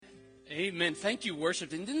Amen. Thank you, worship.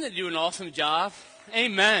 Didn't they do an awesome job?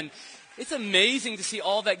 Amen. It's amazing to see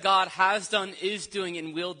all that God has done, is doing,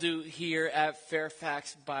 and will do here at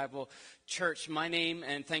Fairfax Bible Church. My name,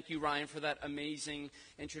 and thank you, Ryan, for that amazing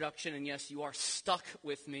introduction. And yes, you are stuck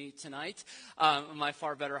with me tonight. My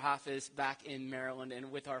far better half is back in Maryland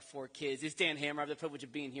and with our 4 kids. It's Dan Hammer. I have the privilege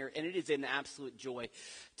of being here, and it is an absolute joy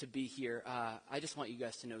to be here. I just want you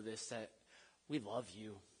guys to know this, that we love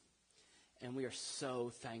you. And we are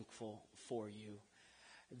so thankful for you.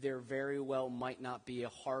 There very well might not be a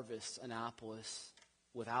Harvest Annapolis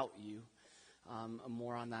without you.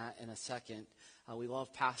 More on that in a second. We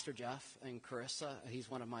love Pastor Jeff and Carissa. He's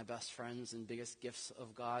one of my best friends and biggest gifts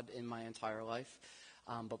of God in my entire life.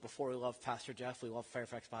 But before we love Pastor Jeff, we love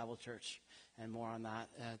Fairfax Bible Church. And more on that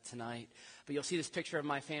tonight. But you'll see this picture of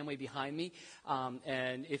my family behind me.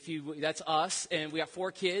 And that's us. And we got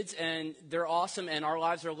 4 kids, and they're awesome, and our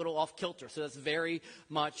lives are a little off kilter. So that's very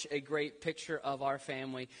much a great picture of our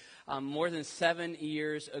family. More than 7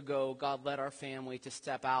 years ago, God led our family to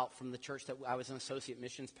step out from the church that I was an associate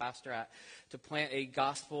missions pastor at, to plant a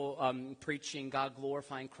gospel preaching, God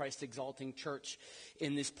glorifying, Christ exalting church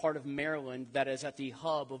in this part of Maryland that is at the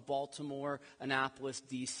hub of Baltimore, Annapolis,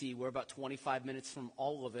 D.C. We're about 25 minutes from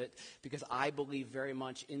all of it, because I believe very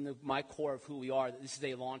much in my core of who we are, that this is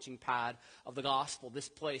a launching pad of the gospel. This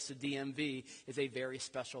place, the DMV, is a very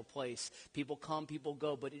special place. People come, people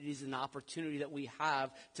go, but it is an opportunity that we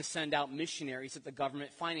have to send out missionaries that the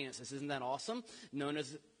government finances. Isn't that awesome? Known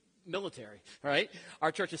as military, right?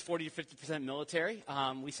 Our church is 40 to 50% military.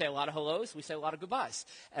 We say a lot of hellos. We say a lot of goodbyes.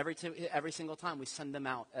 Every single time we send them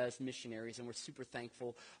out as missionaries, and we're super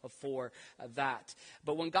thankful for that.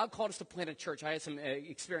 But when God called us to plant a church, I had some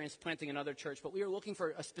experience planting another church, but we were looking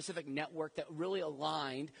for a specific network that really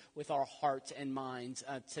aligned with our hearts and minds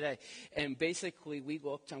today. And basically, we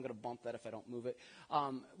looked, I'm going to bump that if I don't move it.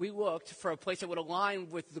 We looked for a place that would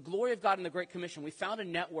align with the glory of God and the Great Commission. We found a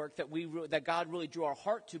network that God really drew our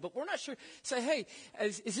heart to, but we're not sure. Say, hey,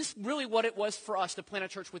 is this really what it was for us to plant a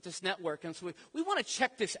church with this network? And so we want to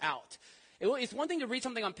check this out. It's one thing to read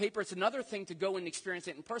something on paper. It's another thing to go and experience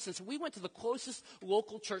it in person. So we went to the closest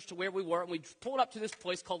local church to where we were, and we pulled up to this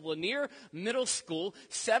place called Lanier Middle School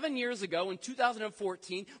 7 years ago in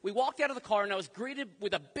 2014. We walked out of the car, and I was greeted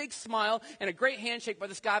with a big smile and a great handshake by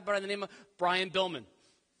this guy by the name of Brian Billman.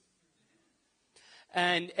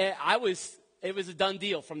 And it was a done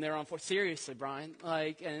deal from there on forth. Seriously, Brian.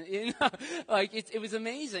 It was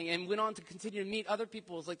amazing. And went on to continue to meet other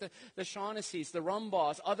people, like the Shaughnessy's, the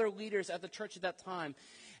Rumbaugh, other leaders at the church at that time.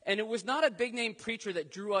 And it was not a big-name preacher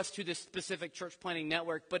that drew us to this specific church planting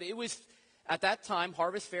network, but it was, at that time,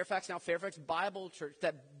 Harvest Fairfax, now Fairfax Bible Church,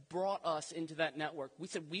 that brought us into that network. We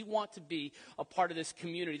said we want to be a part of this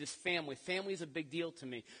community, this family. Family is a big deal to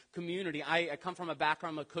me. Community. I come from a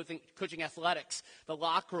background of coaching athletics, the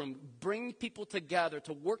locker room, bring people together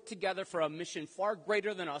to work together for a mission far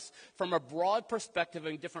greater than us from a broad perspective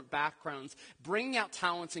and different backgrounds, bringing out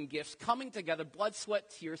talents and gifts, coming together, blood, sweat,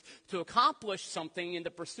 tears, to accomplish something in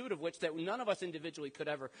the pursuit of which that none of us individually could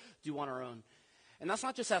ever do on our own. And that's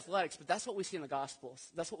not just athletics, but that's what we see in the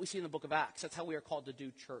Gospels. That's what we see in the book of Acts. That's how we are called to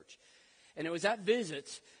do church. And it was that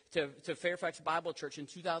visit to Fairfax Bible Church in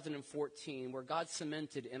 2014 where God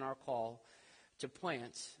cemented in our call to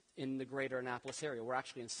plant in the greater Annapolis area. We're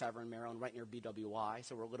actually in Severn, Maryland, right near BWI,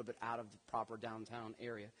 so we're a little bit out of the proper downtown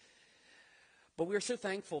area. But we are so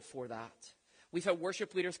thankful for that. We've had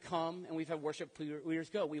worship leaders come, and we've had worship leaders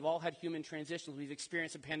go. We've all had human transitions. We've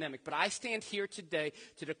experienced a pandemic. But I stand here today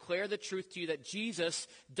to declare the truth to you that Jesus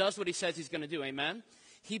does what he says he's going to do. Amen?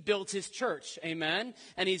 He builds his church. Amen?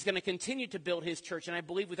 And he's going to continue to build his church. And I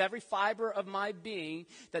believe with every fiber of my being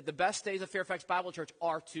that the best days of Fairfax Bible Church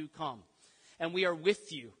are to come. And we are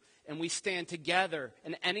with you. And we stand together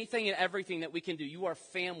in anything and everything that we can do. You are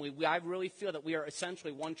family. I really feel that we are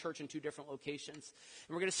essentially one church in 2 different locations.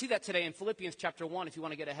 And we're going to see that today in Philippians chapter 1, if you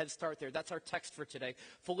want to get a head start there. That's our text for today.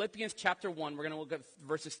 Philippians chapter 1, we're going to look at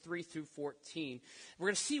verses 3 through 14. We're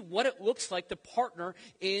going to see what it looks like to partner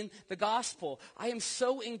in the gospel. I am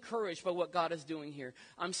so encouraged by what God is doing here.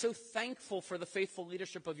 I'm so thankful for the faithful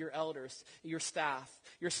leadership of your elders, your staff,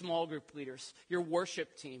 your small group leaders, your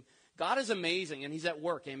worship team. God is amazing, and he's at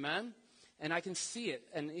work, amen? And I can see it,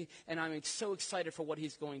 and I'm so excited for what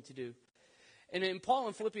he's going to do. And in Paul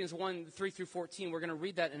in Philippians 1, 3 through 14, we're going to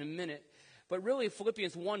read that in a minute. But really,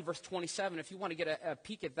 Philippians 1, verse 27, if you want to get a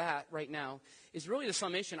peek at that right now, is really the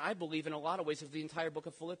summation, I believe, in a lot of ways, of the entire book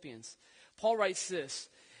of Philippians. Paul writes this: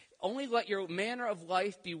 only let your manner of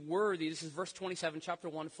life be worthy, this is verse 27, chapter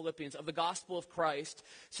 1, Philippians, of the gospel of Christ,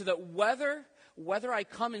 so that whether whether I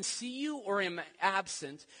come and see you or am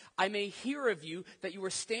absent, I may hear of you that you are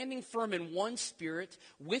standing firm in one spirit,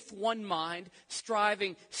 with one mind,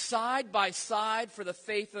 striving side by side for the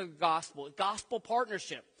faith of the gospel. Gospel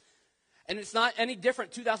partnership. And it's not any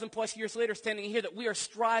different 2,000 plus years later standing here that we are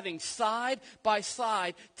striving side by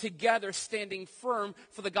side together, standing firm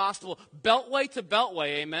for the gospel. Beltway to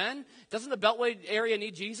beltway, amen? Doesn't the beltway area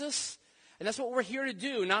need Jesus? And that's what we're here to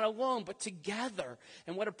do, not alone, but together.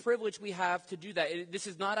 And what a privilege we have to do that. This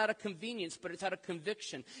is not out of convenience, but it's out of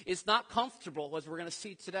conviction. It's not comfortable, as we're going to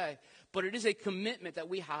see today, but it is a commitment that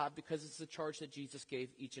we have because it's the charge that Jesus gave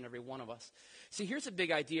each and every one of us. See, here's a big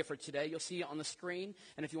idea for today. You'll see it on the screen,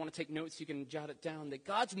 and if you want to take notes, you can jot it down, that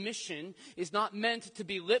God's mission is not meant to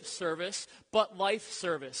be lip service, but life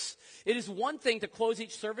service. It is one thing to close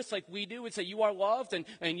each service like we do and say, you are loved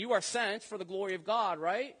and you are sent for the glory of God,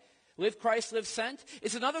 right? Live Christ, live sent.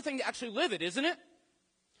 It's another thing to actually live it, isn't it?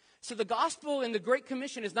 So the gospel and the Great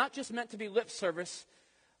Commission is not just meant to be lip service,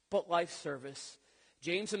 but life service.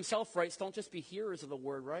 James himself writes, don't just be hearers of the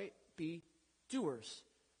word, right? Be doers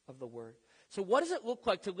of the word. So what does it look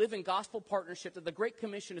like to live in gospel partnership, that the Great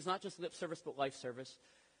Commission is not just lip service, but life service?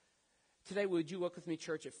 Today, would you look with me,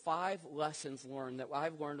 church, at 5 lessons learned that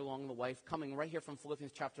I've learned along the way, coming right here from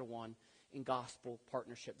Philippians chapter 1. In gospel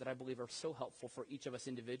partnership that I believe are so helpful for each of us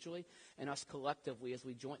individually and us collectively as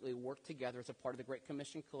we jointly work together as a part of the Great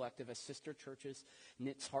Commission Collective as sister churches,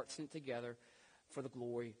 hearts knit together for the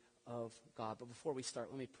glory of God. But before we start,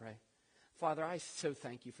 let me pray. Father, I so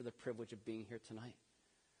thank you for the privilege of being here tonight.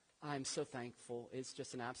 I'm so thankful. It's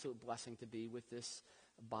just an absolute blessing to be with this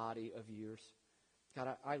body of yours.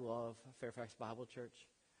 God, I love Fairfax Bible Church.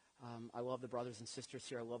 I love the brothers and sisters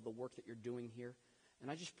here. I love the work that you're doing here. And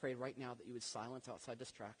I just pray right now that you would silence outside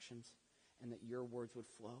distractions and that your words would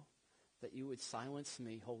flow, that you would silence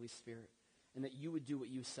me, Holy Spirit, and that you would do what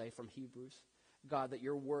you say from Hebrews. God, that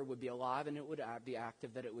your word would be alive and it would be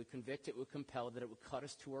active, that it would convict, it would compel, that it would cut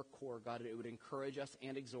us to our core, God, that it would encourage us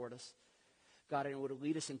and exhort us. God, and it would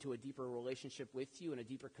lead us into a deeper relationship with you and a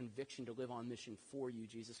deeper conviction to live on mission for you,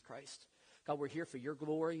 Jesus Christ. God, we're here for your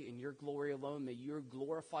glory and your glory alone. May you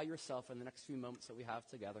glorify yourself in the next few moments that we have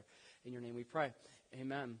together. In your name we pray.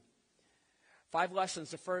 Amen. 5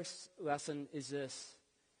 lessons. The first lesson is this.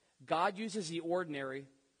 God uses the ordinary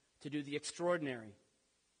to do the extraordinary.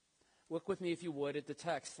 Look with me, if you would, at the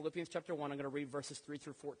text. Philippians chapter 1. I'm going to read verses 3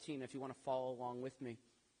 through 14 if you want to follow along with me.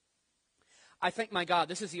 I thank my God.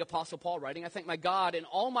 This is the Apostle Paul writing. I thank my God in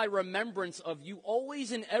all my remembrance of you,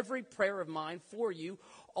 always in every prayer of mine for you,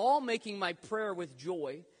 all making my prayer with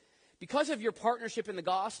joy, because of your partnership in the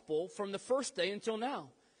gospel from the first day until now.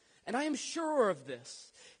 And I am sure of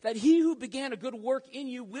this, that he who began a good work in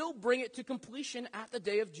you will bring it to completion at the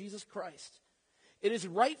day of Jesus Christ. It is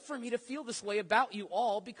right for me to feel this way about you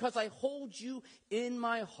all, because I hold you in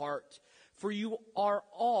my heart. For you are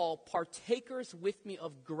all partakers with me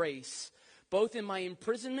of grace, both in my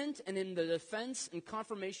imprisonment and in the defense and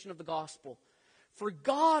confirmation of the gospel. For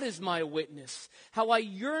God is my witness, how I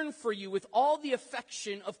yearn for you with all the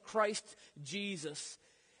affection of Christ Jesus.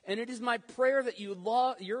 And it is my prayer that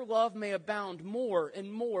your love may abound more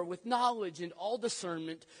and more with knowledge and all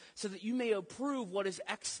discernment, so that you may approve what is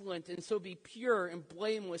excellent and so be pure and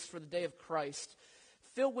blameless for the day of Christ,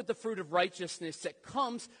 filled with the fruit of righteousness that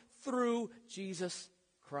comes through Jesus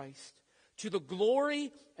Christ, to the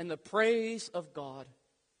glory and the praise of God.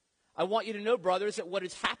 I want you to know, brothers, that what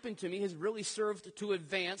has happened to me has really served to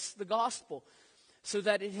advance the gospel, so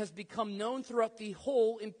that it has become known throughout the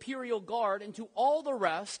whole imperial guard and to all the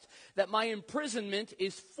rest that my imprisonment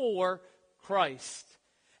is for Christ.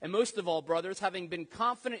 And most of all, brothers, having been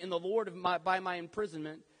confident in the Lord by my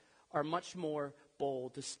imprisonment, are much more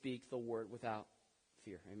bold to speak the word without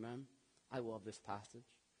fear. Amen? I love this passage.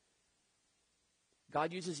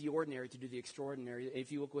 God uses the ordinary to do the extraordinary.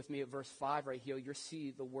 If you look with me at verse 5 right here, you'll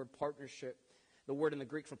see the word partnership. The word in the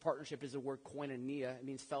Greek for partnership is the word koinonia. It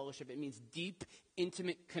means fellowship. It means deep,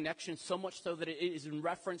 intimate connection, so much so that it is in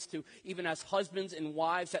reference to, even as husbands and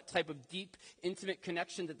wives, that type of deep, intimate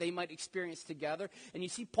connection that they might experience together. And you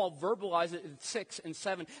see Paul verbalize it in 6 and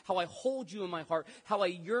 7, how I hold you in my heart, how I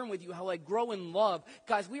yearn with you, how I grow in love.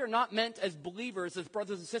 Guys, we are not meant as believers, as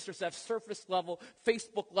brothers and sisters, to have surface level,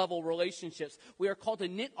 Facebook level relationships. We are called to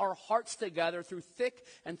knit our hearts together through thick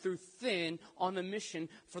and through thin on the mission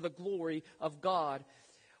for the glory of God.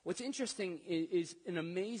 What's interesting is an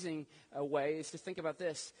amazing way is to think about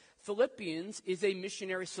this. Philippians is a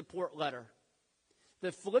missionary support letter.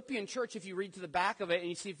 The Philippian church, if you read to the back of it and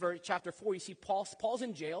you see chapter 4, you see Paul's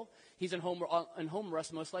in jail. He's in home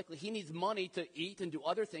arrest most likely. He needs money to eat and do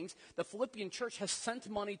other things. The Philippian church has sent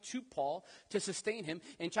money to Paul to sustain him.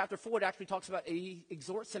 In chapter 4, it actually talks about, he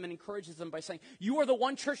exhorts them and encourages them by saying, you are the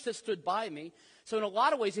one church that stood by me. So in a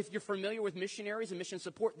lot of ways, if you're familiar with missionaries and mission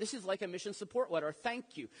support, this is like a mission support letter, a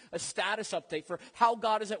thank you, a status update for how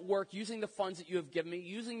God is at work using the funds that you have given me,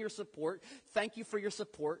 using your support. Thank you for your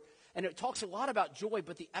support. And it talks a lot about joy,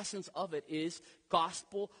 but the essence of it is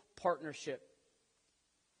gospel partnership.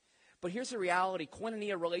 But here's the reality.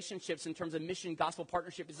 Koinonia relationships in terms of mission gospel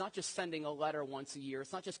partnership is not just sending a letter once a year.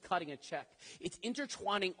 It's not just cutting a check. It's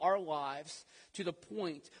intertwining our lives to the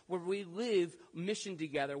point where we live mission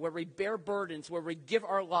together, where we bear burdens, where we give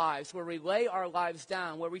our lives, where we lay our lives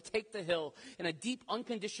down, where we take the hill in a deep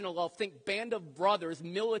unconditional love. Think Band of Brothers,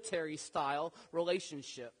 military style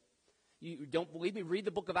relationship. You don't believe me? Read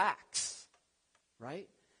the book of Acts, right?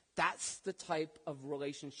 That's the type of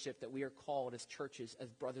relationship that we are called as churches,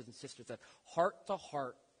 as brothers and sisters, that heart to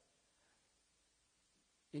heart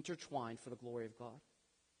intertwined for the glory of God.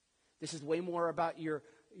 This is way more about your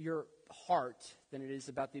heart than it is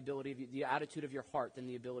about the attitude of your heart than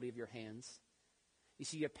the ability of your hands. You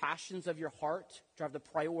see, your passions of your heart drive the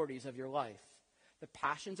priorities of your life. The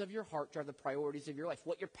passions of your heart drive the priorities of your life.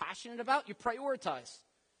 What you're passionate about, you prioritize.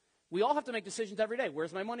 We all have to make decisions every day.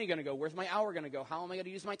 Where's my money going to go? Where's my hour going to go? How am I going to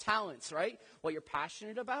use my talents, right? What you're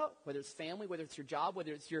passionate about, whether it's family, whether it's your job,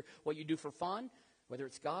 whether it's what you do for fun, whether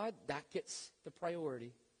it's God, that gets the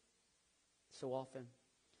priority so often.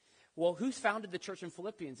 Well, who's founded the church in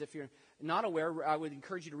Philippians? If you're not aware, I would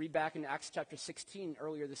encourage you to read back in Acts chapter 16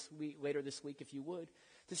 later this week, if you would,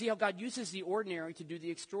 to see how God uses the ordinary to do the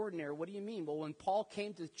extraordinary. What do you mean? Well, when Paul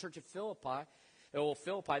came to the church of Philippi,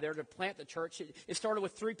 there to plant the church, it started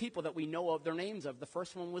with 3 people that we know of their names of. The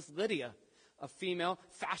first one was Lydia, a female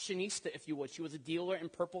fashionista, if you would. She was a dealer in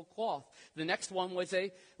purple cloth. The next one was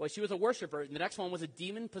she was a worshiper. The next one was a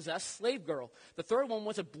demon-possessed slave girl. The third one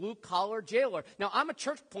was a blue-collar jailer. Now, I'm a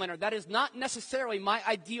church planner. That is not necessarily my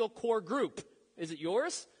ideal core group. Is it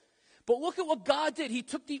yours? But look at what God did. He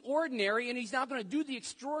took the ordinary, and he's now going to do the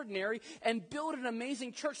extraordinary and build an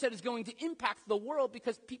amazing church that is going to impact the world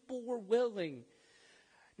because people were willing.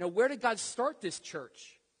 Now, where did God start this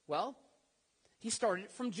church? Well, he started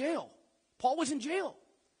it from jail. Paul was in jail.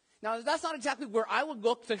 Now, that's not exactly where I would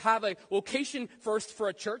look to have a location first for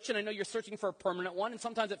a church, and I know you're searching for a permanent one, and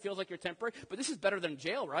sometimes it feels like you're temporary, but this is better than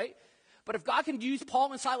jail, right? But if God can use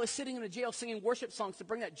Paul and Silas sitting in a jail singing worship songs to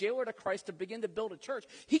bring that jailer to Christ to begin to build a church,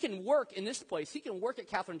 he can work in this place. He can work at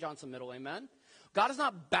Catherine Johnson Middle, amen? God is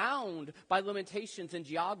not bound by limitations in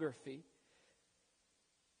geography.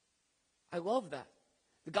 I love that.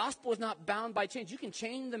 The gospel is not bound by change. You can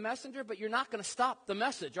change the messenger, but you're not going to stop the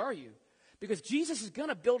message, are you? Because Jesus is going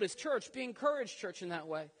to build his church. Be encouraged, church, in that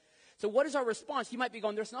way. So what is our response? You might be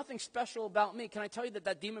going, there's nothing special about me. Can I tell you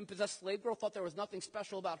that demon-possessed slave girl thought there was nothing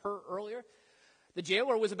special about her earlier? The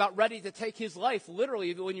jailer was about ready to take his life,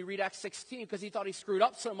 literally, when you read Acts 16, because he thought he screwed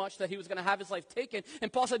up so much that he was going to have his life taken.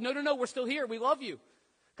 And Paul said, no, we're still here. We love you.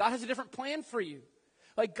 God has a different plan for you.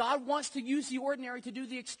 Like, God wants to use the ordinary to do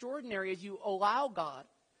the extraordinary as you allow God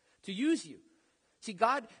to use you. See,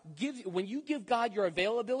 when you give God your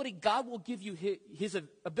availability, God will give you his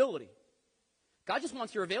ability. God just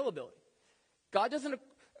wants your availability. God doesn't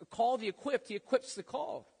call the equipped, he equips the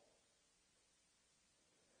called.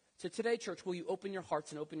 So today, church, will you open your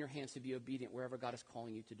hearts and open your hands to be obedient wherever God is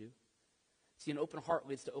calling you to do? See, an open heart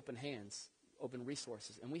leads to open hands, open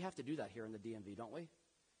resources. And we have to do that here in the DMV, don't we?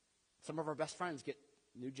 Some of our best friends get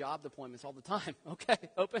new job deployments all the time. Okay,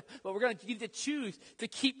 open. But we're going to need to choose to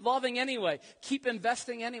keep loving anyway, keep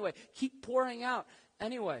investing anyway, keep pouring out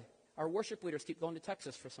anyway. Our worship leaders keep going to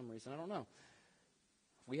Texas for some reason. I don't know.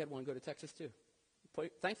 We had one go to Texas too.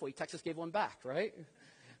 Thankfully, Texas gave one back, right?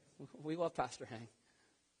 We love Pastor Hank.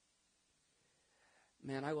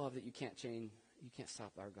 Man, I love that you can't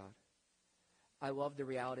stop our God. I love the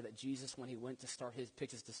reality that Jesus, when he went to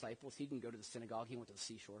pick his disciples, he didn't go to the synagogue, he went to the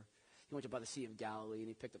seashore. He went to by the Sea of Galilee, and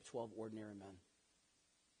he picked up 12 ordinary men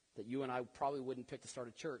that you and I probably wouldn't pick to start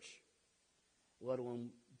a church, let alone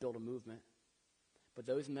build a movement. But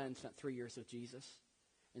those men spent 3 years with Jesus,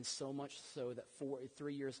 and so much so that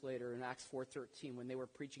 3 years later in Acts 4:13, when they were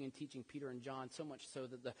preaching and teaching Peter and John, so much so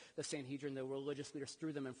that the Sanhedrin, the religious leaders,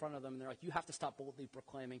 threw them in front of them, and they're like, you have to stop boldly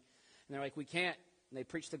proclaiming. And they're like, we can't. And they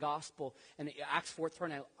preached the gospel. And in Acts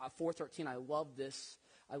 4:13, I love this.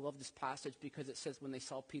 I love this passage because it says when they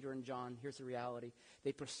saw Peter and John, here's the reality.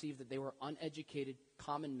 They perceived that they were uneducated,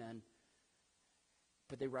 common men,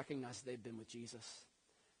 but they recognized they'd been with Jesus.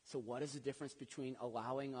 So what is the difference between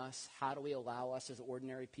allowing us, how do we allow us as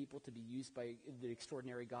ordinary people to be used by the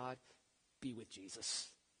extraordinary God? Be with Jesus.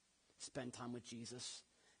 Spend time with Jesus.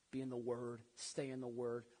 Be in the Word. Stay in the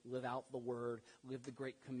Word. Live out the Word. Live the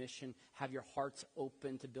Great Commission. Have your hearts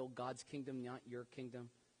open to build God's kingdom, not your kingdom.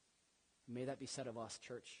 May that be said of us,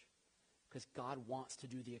 church, because God wants to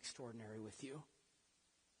do the extraordinary with you.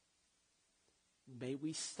 May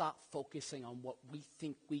we stop focusing on what we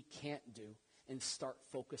think we can't do and start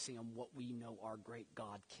focusing on what we know our great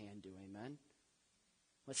God can do. Amen?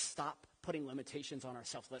 Let's stop putting limitations on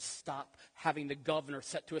ourselves. Let's stop having the governor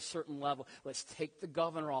set to a certain level. Let's take the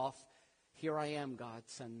governor off. Here I am, God,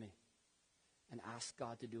 send me. And ask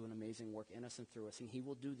God to do an amazing work in us and through us. And he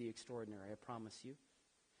will do the extraordinary, I promise you.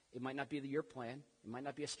 It might not be your plan. It might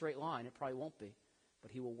not be a straight line. It probably won't be.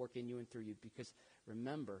 But he will work in you and through you. Because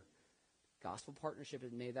remember, gospel partnership,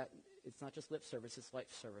 it's not just lip service, it's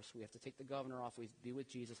life service. We have to take the governor off. We have to be with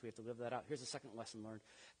Jesus. We have to live that out. Here's the second lesson learned.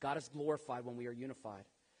 God is glorified when we are unified.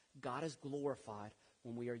 God is glorified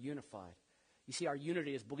when we are unified. You see, our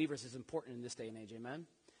unity as believers is important in this day and age. Amen?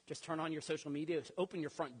 Just turn on your social media, open your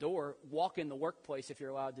front door, walk in the workplace if you're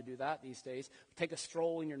allowed to do that these days. Take a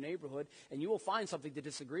stroll in your neighborhood, and you will find something to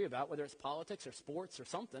disagree about, whether it's politics or sports or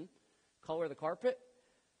something. Color of the carpet.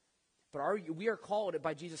 But we are called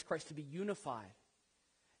by Jesus Christ to be unified.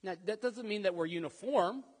 Now, that doesn't mean that we're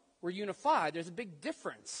uniform. We're unified. There's a big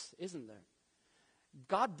difference, isn't there?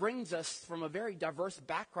 God brings us from a very diverse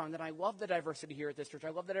background, and I love the diversity here at this church. I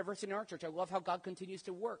love the diversity in our church. I love how God continues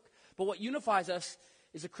to work. But what unifies us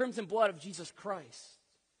is the crimson blood of Jesus Christ.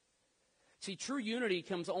 See, true unity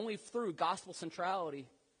comes only through gospel centrality.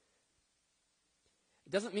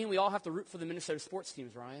 It doesn't mean we all have to root for the Minnesota sports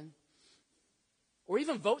teams, Ryan, or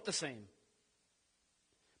even vote the same.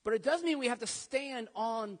 But it does mean we have to stand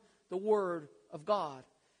on the Word of God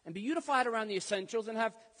and be unified around the essentials and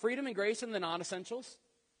have freedom and grace in the non-essentials.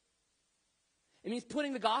 It means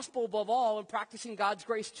putting the gospel above all and practicing God's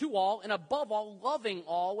grace to all, and above all, loving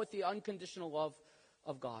all with the unconditional love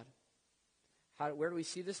of God. Where do we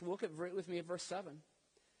see this? Look with me at verse 7.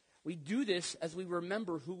 We do this as we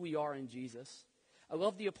remember who we are in Jesus. I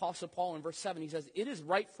love the Apostle Paul in verse 7. He says, "It is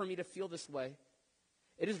right for me to feel this way.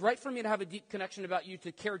 It is right for me to have a deep connection about you,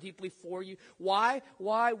 to care deeply for you." Why?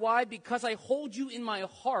 Why? Because I hold you in my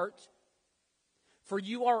heart. For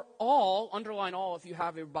you are all, underline all if you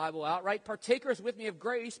have your Bible out, right? Partakers with me of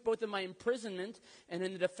grace, both in my imprisonment and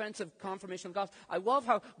in the defense of confirmation of the gospel. I love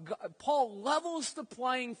how Paul levels the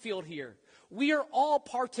playing field here. We are all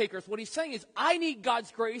partakers. What he's saying is, I need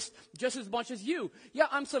God's grace just as much as you. Yeah,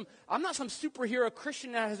 I'm not some superhero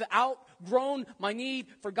Christian that has outgrown my need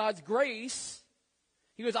for God's grace.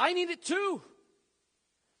 He goes, I need it too.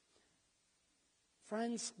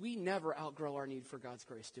 Friends, we never outgrow our need for God's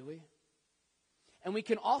grace, do we? And we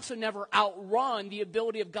can also never outrun the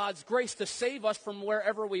ability of God's grace to save us from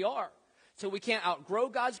wherever we are. So we can't outgrow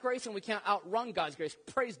God's grace and we can't outrun God's grace.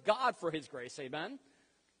 Praise God for his grace, amen?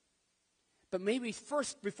 But maybe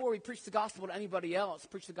first, before we preach the gospel to anybody else,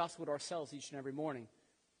 preach the gospel to ourselves each and every morning.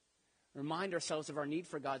 Remind ourselves of our need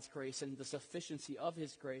for God's grace and the sufficiency of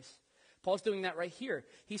his grace. Paul's doing that right here.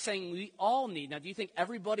 He's saying we all need. Now, do you think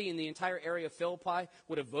everybody in the entire area of Philippi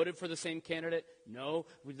would have voted for the same candidate? No.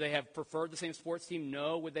 Would they have preferred the same sports team?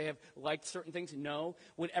 No. Would they have liked certain things? No.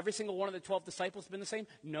 Would every single one of the 12 disciples have been the same?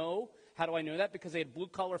 No. How do I know that? Because they had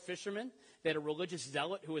blue-collar fishermen. They had a religious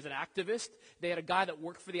zealot who was an activist. They had a guy that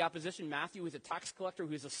worked for the opposition, Matthew, who was a tax collector,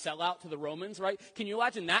 who was a sellout to the Romans, right? Can you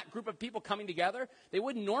imagine that group of people coming together? They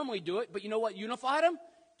wouldn't normally do it, but you know what unified them?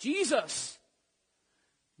 Jesus.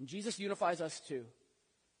 And Jesus unifies us too.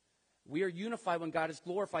 We are unified when God is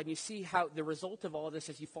glorified. And you see how the result of all of this,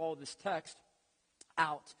 as you follow this text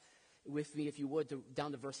out with me, if you would,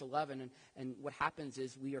 down to verse 11. And what happens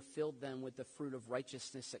is we are filled then with the fruit of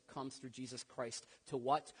righteousness that comes through Jesus Christ. To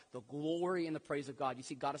what? The glory and the praise of God. You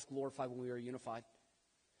see, God is glorified when we are unified.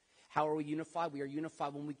 How are we unified? We are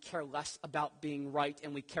unified when we care less about being right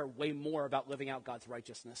and we care way more about living out God's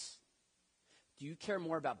righteousness. Do you care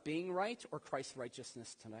more about being right or Christ's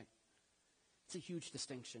righteousness tonight? It's a huge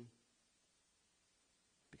distinction.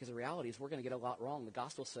 Because the reality is we're going to get a lot wrong. The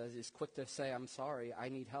gospel says it's quick to say, I'm sorry, I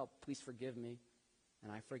need help. Please forgive me,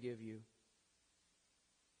 and I forgive you.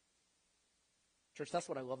 Church, that's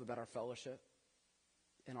what I love about our fellowship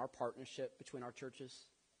and our partnership between our churches,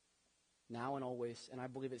 now and always. And I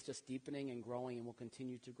believe it's just deepening and growing and will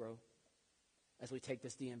continue to grow as we take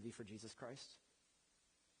this DMV for Jesus Christ.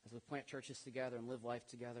 As we plant churches together and live life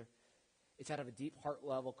together. It's out of a deep heart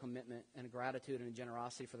level commitment and a gratitude and a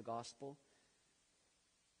generosity for the gospel.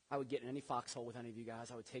 I would get in any foxhole with any of you guys.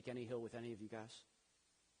 I would take any hill with any of you guys.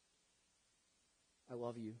 I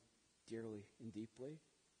love you dearly and deeply.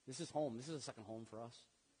 This is home. This is a second home for us.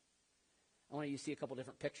 I want you to see a couple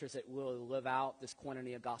different pictures that will live out this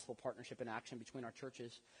Koinonia gospel partnership in action between our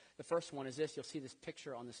churches. The first one is this. You'll see this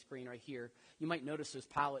picture on the screen right here. You might notice those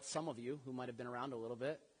pallets, some of you who might have been around a little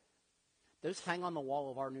bit. Those hang on the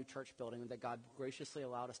wall of our new church building that God graciously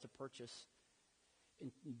allowed us to purchase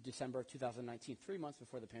in December of 2019, 3 months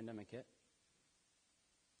before the pandemic hit.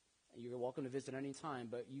 You're welcome to visit any time,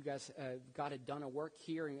 but you guys, God had done a work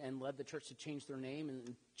here and led the church to change their name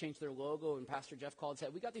and change their logo, and Pastor Jeff called and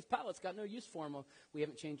said, we got these pallets, got no use for them. Well, we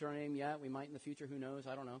haven't changed our name yet. We might in the future, who knows,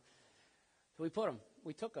 I don't know. So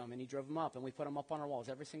we took them, and he drove them up, and we put them up on our walls.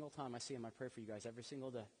 Every single time I see them, I pray for you guys every single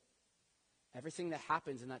day. Everything that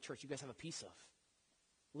happens in that church, you guys have a piece of.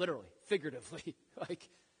 Literally, figuratively. Like,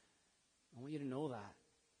 I want you to know that.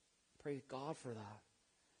 Praise God for that.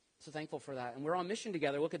 So thankful for that. And we're on mission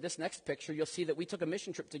together. Look at this next picture. You'll see that we took a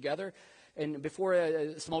mission trip together. And before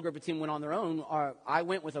a small group of team went on their own, I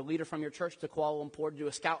went with a leader from your church to Kuala Lumpur to do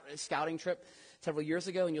a scouting trip several years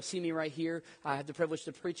ago. And you'll see me right here. I had the privilege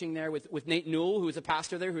of preaching there with Nate Newell, who was a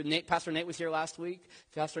pastor there. Pastor Nate was here last week.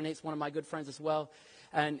 Pastor Nate's one of my good friends as well.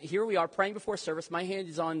 And here we are praying before service. My hand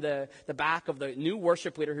is on the back of the new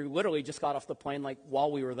worship leader who literally just got off the plane like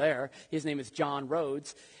while we were there. His name is John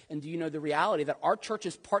Rhodes. And do you know the reality that our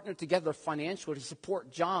churches partnered together financially to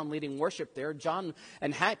support John leading worship there? John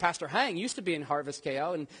and Pastor Hang used to be in Harvest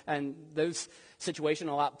KO, and those situation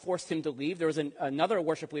forced him to leave. There was another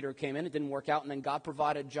worship leader who came in. It didn't work out. And then God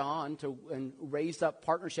provided John and raised up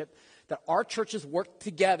partnership that our churches worked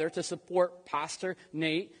together to support Pastor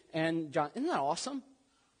Nate and John. Isn't that awesome?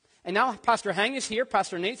 And now Pastor Hang is here,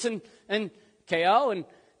 Pastor Nate's and KL, and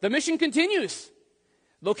the mission continues.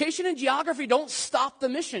 Location and geography don't stop the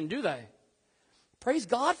mission, do they? Praise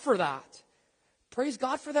God for that. Praise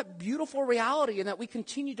God for that beautiful reality and that we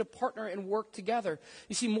continue to partner and work together.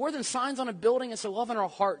 You see, more than signs on a building, it's the love in our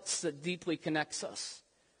hearts that deeply connects us.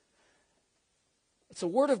 It's the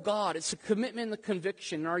Word of God. It's a commitment and the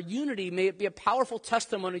conviction. And our unity, may it be a powerful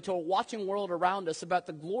testimony to a watching world around us about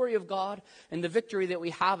the glory of God and the victory that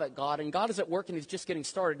we have at God. And God is at work and He's just getting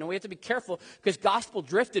started. Now we have to be careful because gospel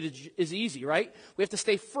drifted is easy, right? We have to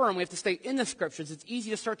stay firm. We have to stay in the Scriptures. It's easy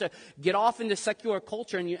to start to get off into secular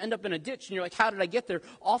culture and you end up in a ditch and you're like, how did I get there?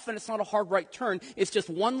 Often it's not a hard right turn. It's just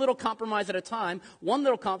one little compromise at a time, one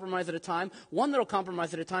little compromise at a time, one little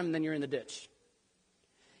compromise at a time, and then you're in the ditch.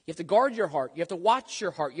 You have to guard your heart. You have to watch your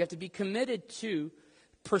heart. You have to be committed to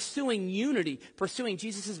pursuing unity, pursuing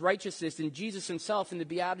Jesus' righteousness and Jesus himself in the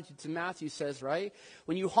Beatitudes in Matthew says, right?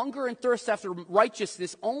 When you hunger and thirst after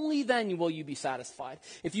righteousness, only then will you be satisfied.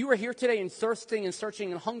 If you are here today and thirsting and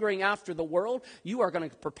searching and hungering after the world, you are going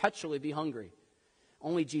to perpetually be hungry.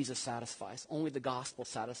 Only Jesus satisfies. Only the gospel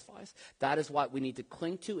satisfies. That is what we need to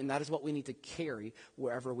cling to, and that is what we need to carry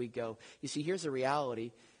wherever we go. You see, here's the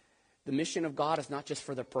reality. The mission of God is not just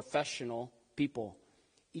for the professional people.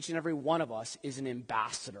 Each and every one of us is an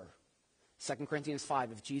ambassador. 2 Corinthians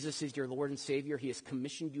 5, if Jesus is your Lord and Savior, He has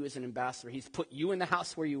commissioned you as an ambassador. He's put you in the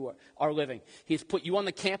house where you are living. He's put you on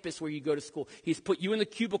the campus where you go to school. He's put you in the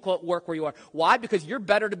cubicle at work where you are. Why? Because you're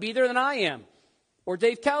better to be there than I am. Or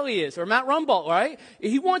Dave Kelly is, or Matt Rumbold, right?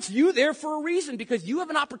 He wants you there for a reason because you have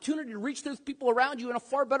an opportunity to reach those people around you in a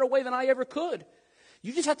far better way than I ever could.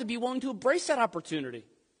 You just have to be willing to embrace that opportunity.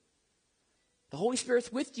 The Holy Spirit's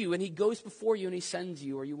with you, and He goes before you, and He sends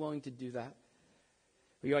you. Are you willing to do that?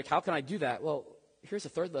 Or you're like, how can I do that? Well, here's the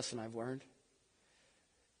third lesson I've learned,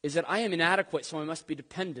 is that I am inadequate, so I must be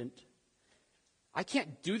dependent. I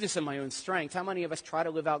can't do this in my own strength. How many of us try to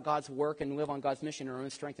live out God's work and live on God's mission in our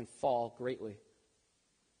own strength and fall greatly?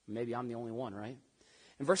 Maybe I'm the only one, right?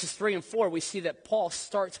 In verses 3 and 4, we see that Paul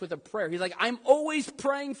starts with a prayer. He's like, I'm always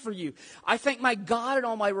praying for you. I thank my God in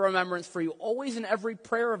all my remembrance for you, always in every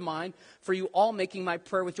prayer of mine, for you all making my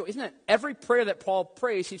prayer with joy. Isn't it every prayer that Paul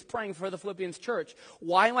prays, he's praying for the Philippians church.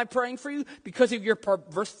 Why am I praying for you? Because of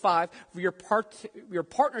verse 5, your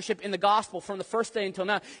partnership in the gospel from the first day until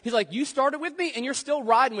now. He's like, you started with me and you're still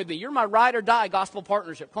riding with me. You're my ride or die gospel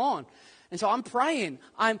partnership. Come on. And so I'm praying.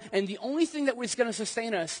 And the only thing that is going to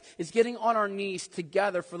sustain us is getting on our knees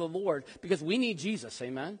together for the Lord because we need Jesus.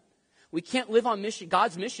 Amen. We can't live on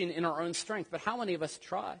God's mission in our own strength, but how many of us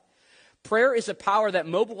try? Prayer is a power that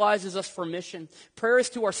mobilizes us for mission. Prayer is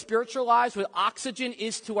to our spiritual lives what oxygen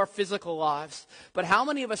is to our physical lives. But how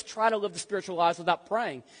many of us try to live the spiritual lives without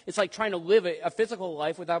praying? It's like trying to live a physical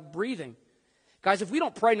life without breathing. Guys, if we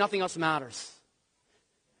don't pray, nothing else matters.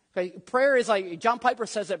 Okay, prayer is like, John Piper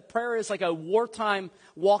says that prayer is like a wartime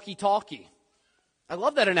walkie-talkie. I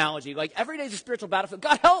love that analogy. Like every day is a spiritual battlefield.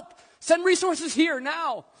 God help! Send resources here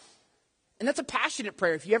now. And that's a passionate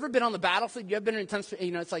prayer. If you've ever been on the battlefield, you've ever been in intense,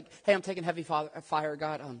 it's like, hey, I'm taking heavy fire,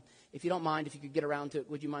 God. If you don't mind, if you could get around to it,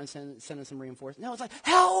 would you mind sending some reinforcements? No, it's like,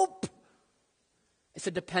 help! It's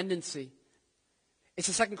a dependency. It's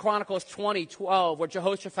the 2 Chronicles 20:12, where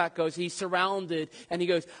Jehoshaphat goes, he's surrounded, and he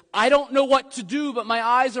goes, I don't know what to do, but my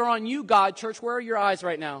eyes are on you, God. Church, where are your eyes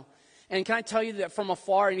right now? And can I tell you that from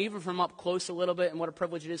afar and even from up close a little bit, and what a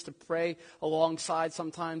privilege it is to pray alongside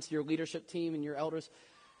sometimes your leadership team and your elders.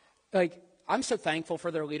 Like, I'm so thankful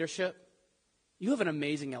for their leadership. You have an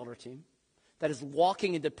amazing elder team that is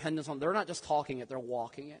walking in dependence on, they're not just talking it, they're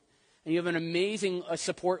walking it. And you have an amazing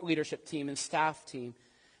support leadership team and staff team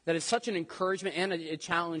that is such an encouragement and a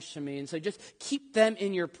challenge to me. And so just keep them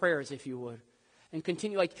in your prayers, if you would. And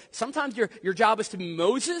continue, like, sometimes your job is to be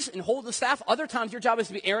Moses and hold the staff. Other times your job is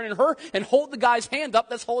to be Aaron and Hur and hold the guy's hand up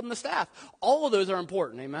that's holding the staff. All of those are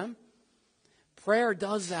important, amen? Prayer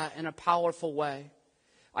does that in a powerful way.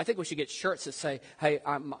 I think we should get shirts that say, hey,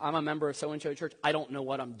 I'm a member of so-and-so church. I don't know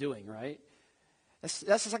what I'm doing, right? That's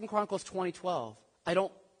the 2 Chronicles 20:12. I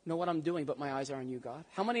don't know what I'm doing, but my eyes are on you, God.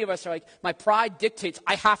 How many of us are like, my pride dictates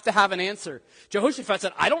I have to have an answer. Jehoshaphat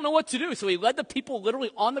said, I don't know what to do. So he led the people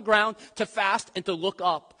literally on the ground to fast and to look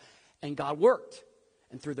up. And God worked.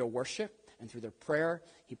 And through their worship and through their prayer,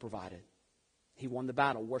 he provided. He won the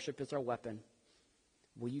battle. Worship is our weapon.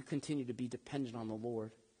 Will you continue to be dependent on the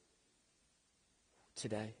Lord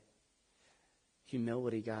today?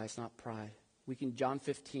 Humility, guys, not pride. John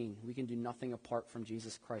 15, we can do nothing apart from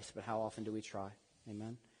Jesus Christ, but how often do we try?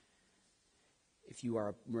 Amen. If you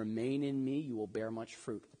remain in me, you will bear much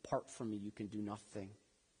fruit. Apart from me, you can do nothing.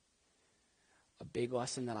 A big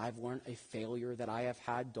lesson that I've learned, a failure that I have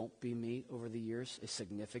had, don't be me, over the years, a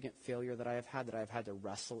significant failure that I have had to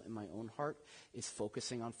wrestle in my own heart, is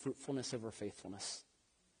focusing on fruitfulness over faithfulness.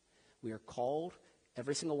 We are called,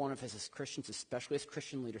 every single one of us as Christians, especially as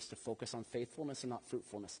Christian leaders, to focus on faithfulness and not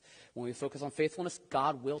fruitfulness. When we focus on faithfulness,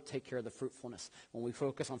 God will take care of the fruitfulness. When we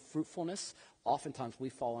focus on fruitfulness, oftentimes we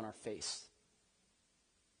fall on our face.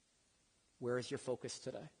 Where is your focus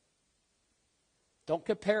today? Don't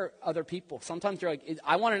compare other people. Sometimes you're like,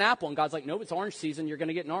 I want an apple, and God's like, no, it's orange season, you're going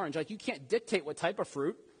to get an orange. Like, you can't dictate what type of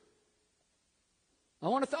fruit. I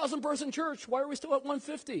want a 1,000-person church. Why are we still at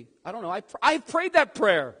 150? I don't know. I've prayed that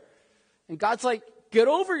prayer. And God's like, get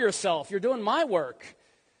over yourself. You're doing my work.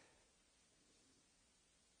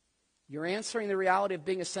 You're answering the reality of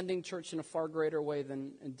being a sending church in a far greater way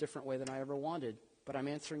a different way than I ever wanted. But I'm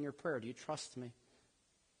answering your prayer. Do you trust me?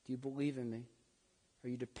 Do you believe in me? Are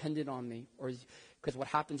you dependent on me? Because what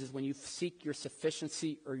happens is when you seek your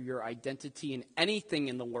sufficiency or your identity in anything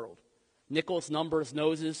in the world, nickels, numbers,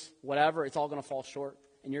 noses, whatever, it's all going to fall short,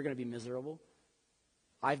 and you're going to be miserable.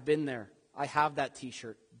 I've been there. I have that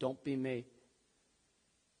t-shirt. Don't be me.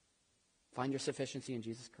 Find your sufficiency in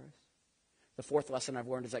Jesus Christ. The fourth lesson I've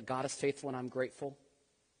learned is that God is faithful and I'm grateful.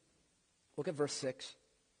 Look at verse 6.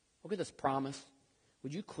 Look at this promise.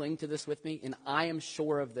 Would you cling to this with me? And I am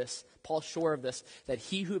sure of this, Paul's sure of this, that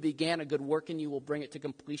he who began a good work in you will bring it to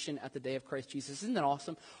completion at the day of Christ Jesus. Isn't that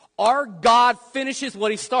awesome? Our God finishes what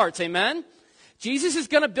he starts. Amen? Jesus is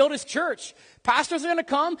going to build his church. Pastors are going to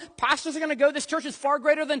come. Pastors are going to go. This church is far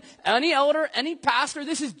greater than any elder, any pastor.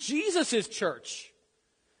 This is Jesus' church.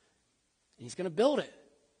 And he's going to build it.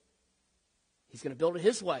 He's going to build it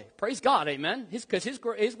his way. Praise God, amen? Because his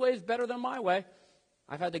way is better than my way.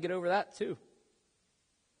 I've had to get over that too.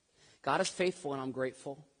 God is faithful and I'm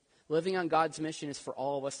grateful. Living on God's mission is for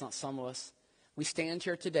all of us, not some of us. We stand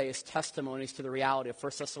here today as testimonies to the reality of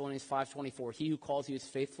 1 Thessalonians 5:24. He who calls you is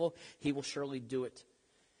faithful, he will surely do it.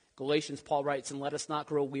 Galatians, Paul writes, and let us not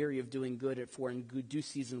grow weary of doing good, for in good due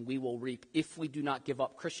season we will reap, if we do not give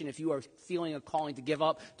up. Christian, if you are feeling a calling to give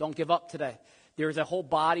up, don't give up today. There's a whole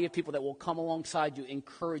body of people that will come alongside you,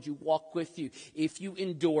 encourage you, walk with you. If you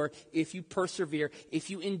endure, if you persevere, if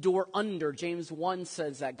you endure under, James 1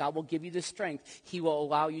 says that God will give you the strength. He will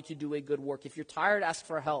allow you to do a good work. If you're tired, ask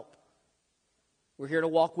for help. We're here to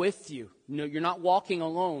walk with you. No, you're not walking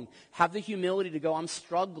alone. Have the humility to go, I'm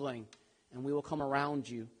struggling, and we will come around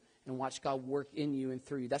you and watch God work in you and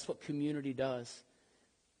through you. That's what community does.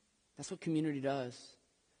 That's what community does.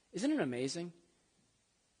 Isn't it amazing?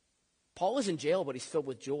 Paul is in jail, but he's filled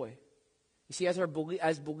with joy. You see,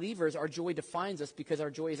 as believers, our joy defines us because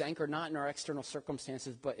our joy is anchored not in our external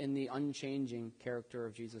circumstances, but in the unchanging character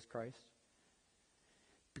of Jesus Christ.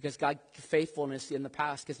 Because God's faithfulness in the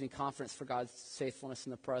past gives me confidence for God's faithfulness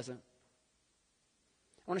in the present.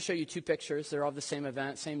 I want to show you two pictures. They're all the same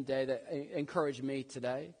event, same day, that encourage me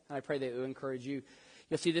today. And I pray that it will encourage you.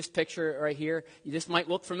 You'll see this picture right here. This might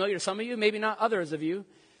look familiar to some of you, maybe not others of you.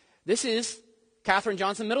 This is Catherine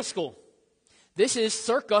Johnson Middle School. This is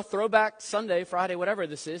circa Throwback Sunday, Friday, whatever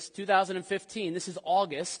this is, 2015. This is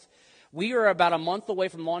August. We are about a month away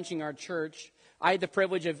from launching our church. I had the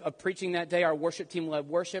privilege of preaching that day. Our worship team led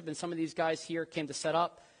worship, and some of these guys here came to set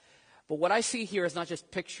up. But what I see here is not just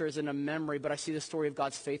pictures and a memory, but I see the story of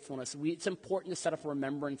God's faithfulness. It's important to set up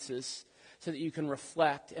remembrances so that you can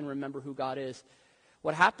reflect and remember who God is.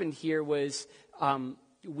 What happened here was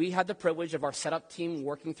we had the privilege of our setup team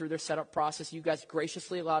working through their setup process. You guys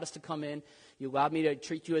graciously allowed us to come in. You allowed me to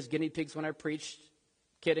treat you as guinea pigs when I preached.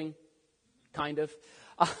 Kidding. Kind of.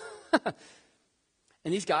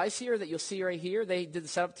 And these guys here that you'll see right here, they did the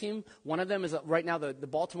setup team. One of them is right now the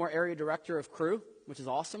Baltimore area director of crew, which is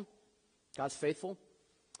awesome. God's faithful.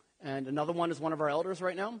 And another one is one of our elders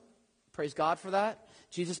right now. Praise God for that.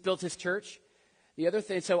 Jesus built his church. The other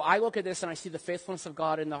thing, so I look at this and I see the faithfulness of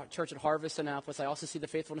God in the church at Harvest Annapolis. I also see the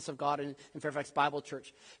faithfulness of God in Fairfax Bible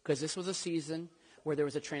Church, because this was a season where there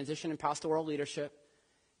was a transition in pastoral leadership,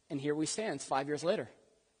 and here we stand 5 years later.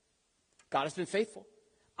 God has been faithful.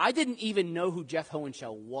 I didn't even know who Jeff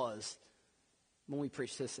Hohenschel was when we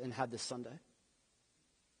preached this and had this Sunday.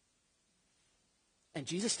 And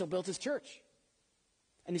Jesus still built his church,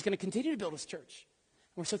 and he's going to continue to build his church.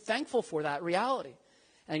 And we're so thankful for that reality.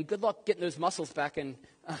 And good luck getting those muscles back in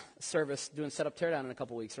service, doing setup teardown in a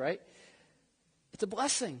couple weeks, right? It's a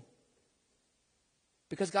blessing.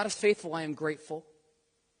 Because God is faithful, I am grateful.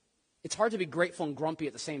 It's hard to be grateful and grumpy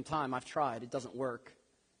at the same time. I've tried. It doesn't work.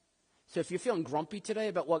 So if you're feeling grumpy today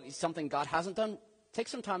about something God hasn't done, take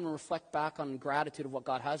some time to reflect back on gratitude of what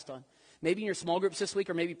God has done. Maybe in your small groups this week,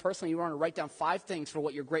 or maybe personally, you want to write down 5 things for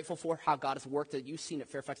what you're grateful for, how God has worked that you've seen at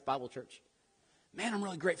Fairfax Bible Church. Man, I'm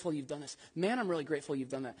really grateful you've done this. Man, I'm really grateful you've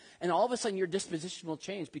done that. And all of a sudden, your disposition will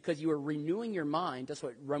change because you are renewing your mind. That's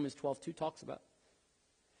what Romans 12:2 talks about.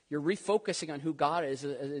 You're refocusing on who God is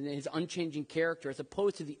and his unchanging character as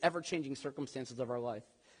opposed to the ever-changing circumstances of our life.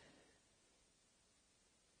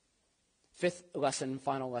 5th lesson,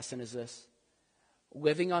 final lesson is this.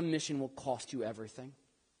 Living on mission will cost you everything.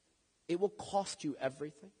 It will cost you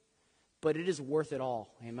everything, but it is worth it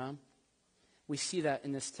all. Amen? We see that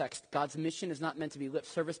in this text. God's mission is not meant to be lip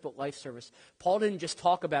service, but life service. Paul didn't just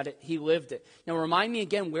talk about it, he lived it. Now remind me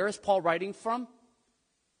again, where is Paul writing from?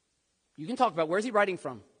 You can talk about, where is he writing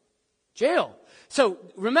from? Jail. So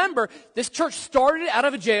remember, this church started out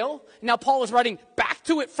of a jail. Now Paul is writing back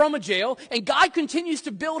to it from a jail. And God continues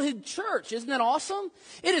to build his church. Isn't that awesome?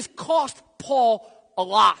 It has cost Paul a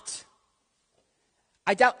lot.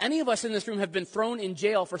 I doubt any of us in this room have been thrown in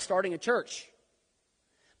jail for starting a church.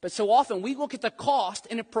 But so often we look at the cost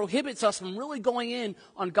and it prohibits us from really going in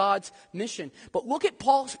on God's mission. But look at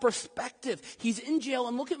Paul's perspective. He's in jail,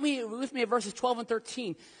 and look at me with me at verses 12 and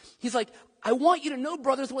 13. He's like, I want you to know,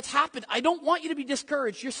 brothers, what's happened. I don't want you to be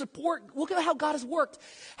discouraged. Your support, look at how God has worked,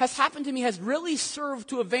 has happened to me, has really served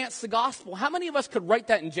to advance the gospel. How many of us could write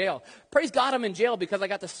that in jail? Praise God, I'm in jail because I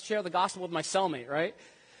got to share the gospel with my cellmate, right?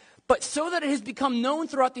 But so that it has become known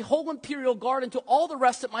throughout the whole imperial guard and to all the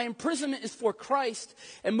rest that my imprisonment is for Christ.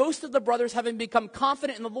 And most of the brothers, having become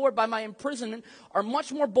confident in the Lord by my imprisonment, are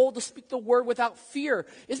much more bold to speak the word without fear.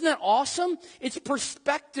 Isn't that awesome? It's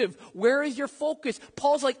perspective. Where is your focus?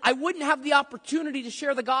 Paul's like, I wouldn't have the opportunity to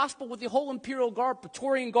share the gospel with the whole imperial guard,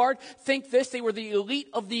 Praetorian Guard. Think this, they were the elite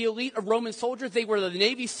of Roman soldiers. They were the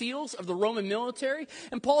Navy SEALs of the Roman military.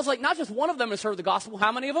 And Paul's like, not just one of them has heard the gospel.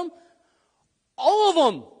 How many of them? All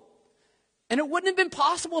of them. And it wouldn't have been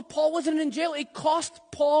possible if Paul wasn't in jail. It cost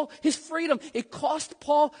Paul his freedom. It cost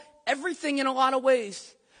Paul everything in a lot of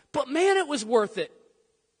ways. But man, it was worth it.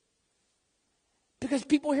 Because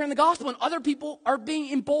people are hearing the gospel and other people are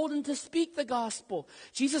being emboldened to speak the gospel.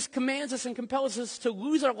 Jesus commands us and compels us to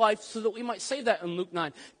lose our life so that we might save that in Luke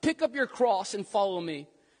 9. Pick up your cross and follow me.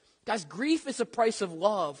 Guys, grief is the price of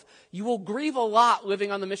love. You will grieve a lot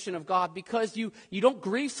living on the mission of God because you don't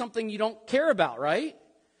grieve something you don't care about, right?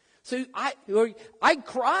 So I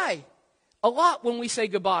cry a lot when we say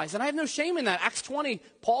goodbyes, and I have no shame in that. Acts 20,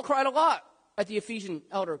 Paul cried a lot at the Ephesian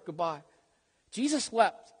elder goodbye. Jesus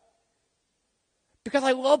wept because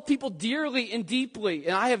I love people dearly and deeply,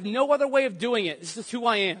 and I have no other way of doing it. This is who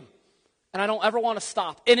I am, and I don't ever want to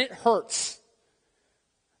stop, and it hurts.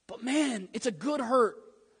 But man, it's a good hurt.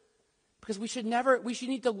 Because we should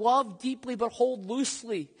need to love deeply but hold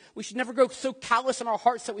loosely. We should never go so callous in our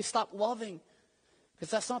hearts that we stop loving.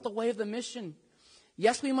 Because that's not the way of the mission.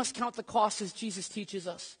 Yes, we must count the cost as Jesus teaches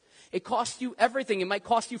us. It costs you everything. It might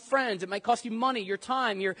cost you friends. It might cost you money, your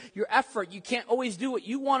time, your effort. You can't always do what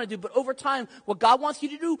you want to do. But over time, what God wants you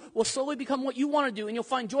to do will slowly become what you want to do. And you'll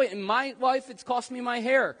find joy. In my life, it's cost me my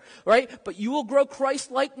hair, right? But you will grow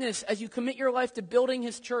Christ-likeness as you commit your life to building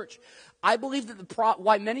his church. I believe that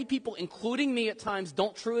why many people, including me at times,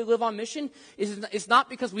 don't truly live on mission is not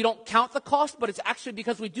because we don't count the cost, but it's actually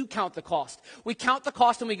because we do count the cost. We count the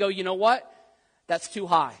cost and we go, you know what? That's too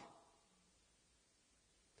high.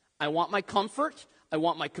 I want my comfort. I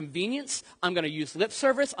want my convenience. I'm going to use lip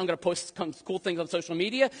service. I'm going to post cool things on social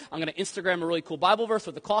media. I'm going to Instagram a really cool Bible verse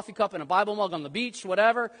with a coffee cup and a Bible mug on the beach,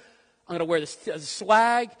 whatever. I'm going to wear this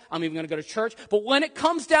swag. I'm even going to go to church. But when it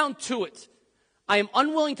comes down to it, I am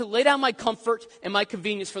unwilling to lay down my comfort and my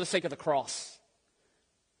convenience for the sake of the cross.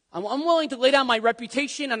 I'm unwilling to lay down my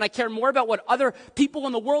reputation, and I care more about what other people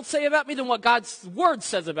in the world say about me than what God's word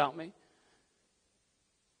says about me.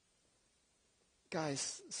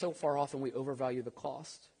 Guys, so far often we overvalue the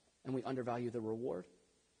cost and we undervalue the reward.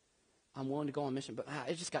 I'm willing to go on mission, but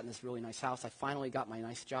I just got in this really nice house. I finally got my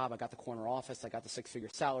nice job. I got the corner office. I got the 6-figure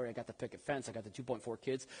salary. I got the picket fence. I got the 2.4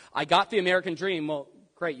 kids. I got the American dream. Well,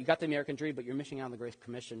 great, you got the American dream, but you're missing out on the Great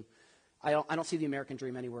Commission. I don't see the American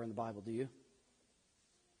dream anywhere in the Bible, do you?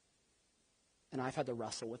 And I've had to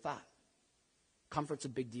wrestle with that. Comfort's a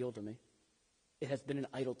big deal to me. It has been an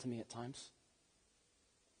idol to me at times.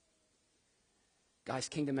 Guys,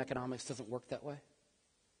 kingdom economics doesn't work that way.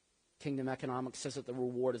 Kingdom economics says that the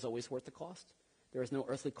reward is always worth the cost. There is no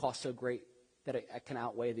earthly cost so great that it can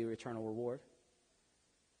outweigh the eternal reward.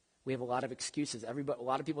 We have a lot of excuses. A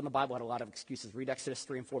lot of people in the Bible had a lot of excuses. Read Exodus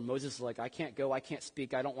 3 and 4. Moses is like, I can't go, I can't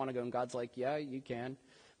speak, I don't want to go. And God's like, yeah, you can.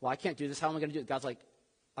 Well, I can't do this. How am I going to do it? God's like,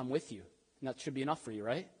 I'm with you. And that should be enough for you,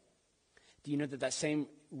 right? Do you know that same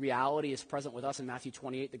reality is present with us in Matthew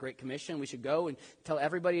 28, the Great Commission? We should go and tell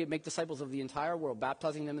everybody, make disciples of the entire world,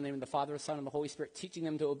 baptizing them in the name of the Father, the Son, and the Holy Spirit, teaching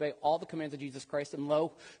them to obey all the commands of Jesus Christ. And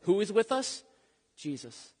lo, who is with us?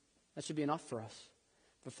 Jesus. That should be enough for us.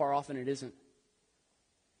 But far often it isn't.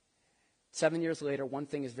 7 years later, one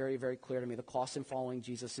thing is very, very clear to me. The cost in following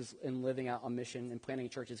Jesus is in living out on mission and planting a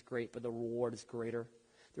church is great, but the reward is greater.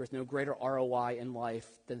 There is no greater ROI in life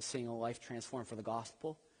than seeing a life transformed for the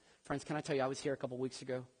gospel. Friends, can I tell you, I was here a couple weeks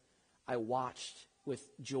ago. I watched with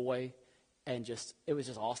joy and it was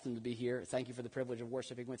just awesome to be here. Thank you for the privilege of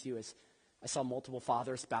worshiping with you. As I saw multiple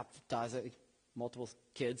fathers baptizing multiple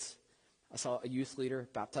kids. I saw a youth leader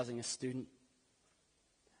baptizing a student.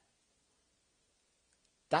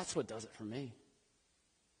 That's what does it for me.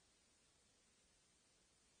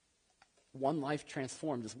 One life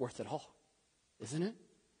transformed is worth it all, isn't it?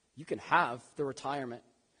 You can have the retirement.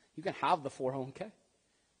 You can have the 401k.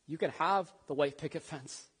 You can have the white picket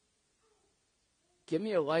fence. Give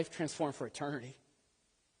me a life transformed for eternity.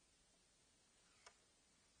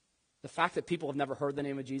 The fact that people have never heard the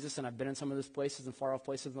name of Jesus, and I've been in some of those places and far off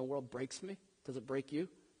places in the world, breaks me. Does it break you?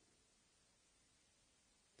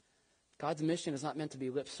 God's mission is not meant to be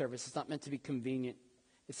lip service. It's not meant to be convenient.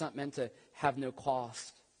 It's not meant to have no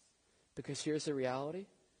cost. Because here's the reality.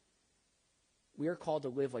 We are called to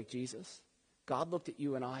live like Jesus. God looked at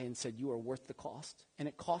you and I and said, you are worth the cost. And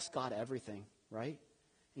it cost God everything, right?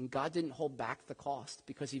 And God didn't hold back the cost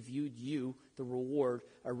because he viewed you, the reward,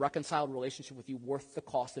 a reconciled relationship with you, worth the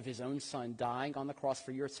cost of his own son dying on the cross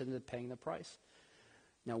for your sins and paying the price.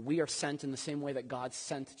 Now, we are sent in the same way that God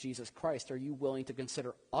sent Jesus Christ. Are you willing to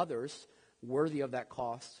consider others worthy of that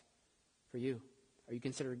cost for you?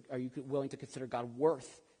 Are you willing to consider God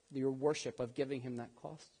worth your worship of giving him that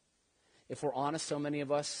cost? If we're honest, so many of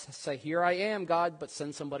us say, here I am, God, but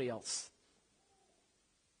send somebody else.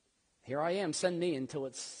 Here I am, send me until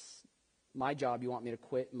it's my job you want me to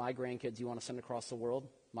quit, my grandkids you want to send across the world,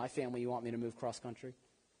 my family you want me to move cross country.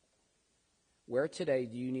 Where today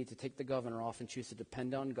do you need to take the governor off and choose to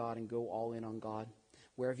depend on God and go all in on God?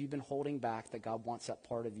 Where have you been holding back that God wants that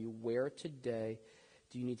part of you? Where today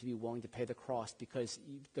do you need to be willing to pay the cost because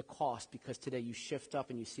today you shift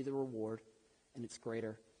up and you see the reward and it's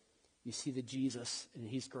greater. You see the Jesus, and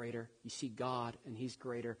he's greater. You see God, and he's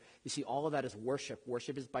greater. You see, all of that is worship.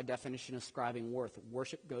 Worship is, by definition, ascribing worth.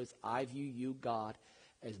 Worship goes, I view you, God,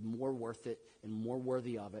 as more worth it and more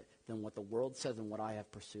worthy of it than what the world says and what I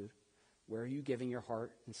have pursued. Where are you giving your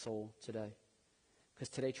heart and soul today? Because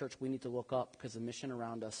today, church, we need to look up because the mission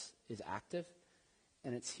around us is active,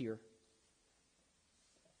 and it's here.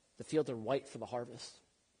 The fields are white for the harvest.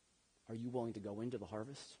 Are you willing to go into the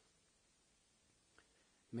harvest?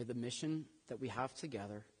 May the mission that we have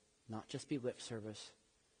together not just be lip service,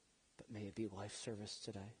 but may it be life service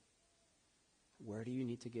today. Where do you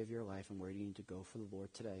need to give your life and where do you need to go for the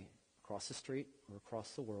Lord today? Across the street or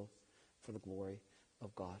across the world for the glory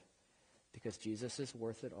of God. Because Jesus is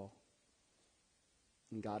worth it all.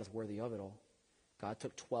 And God is worthy of it all. God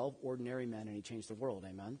took 12 ordinary men and he changed the world.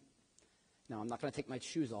 Amen? Now, I'm not going to take my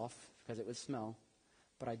shoes off because it would smell.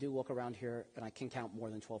 But I do look around here and I can count more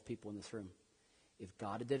than 12 people in this room. If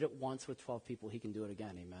God did it once with 12 people, he can do it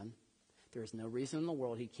again. Amen? There is no reason in the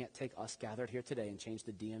world he can't take us gathered here today and change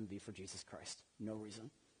the DMV for Jesus Christ. No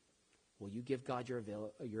reason. Will you give God your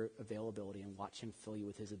availability and watch him fill you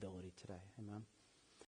with his ability today? Amen?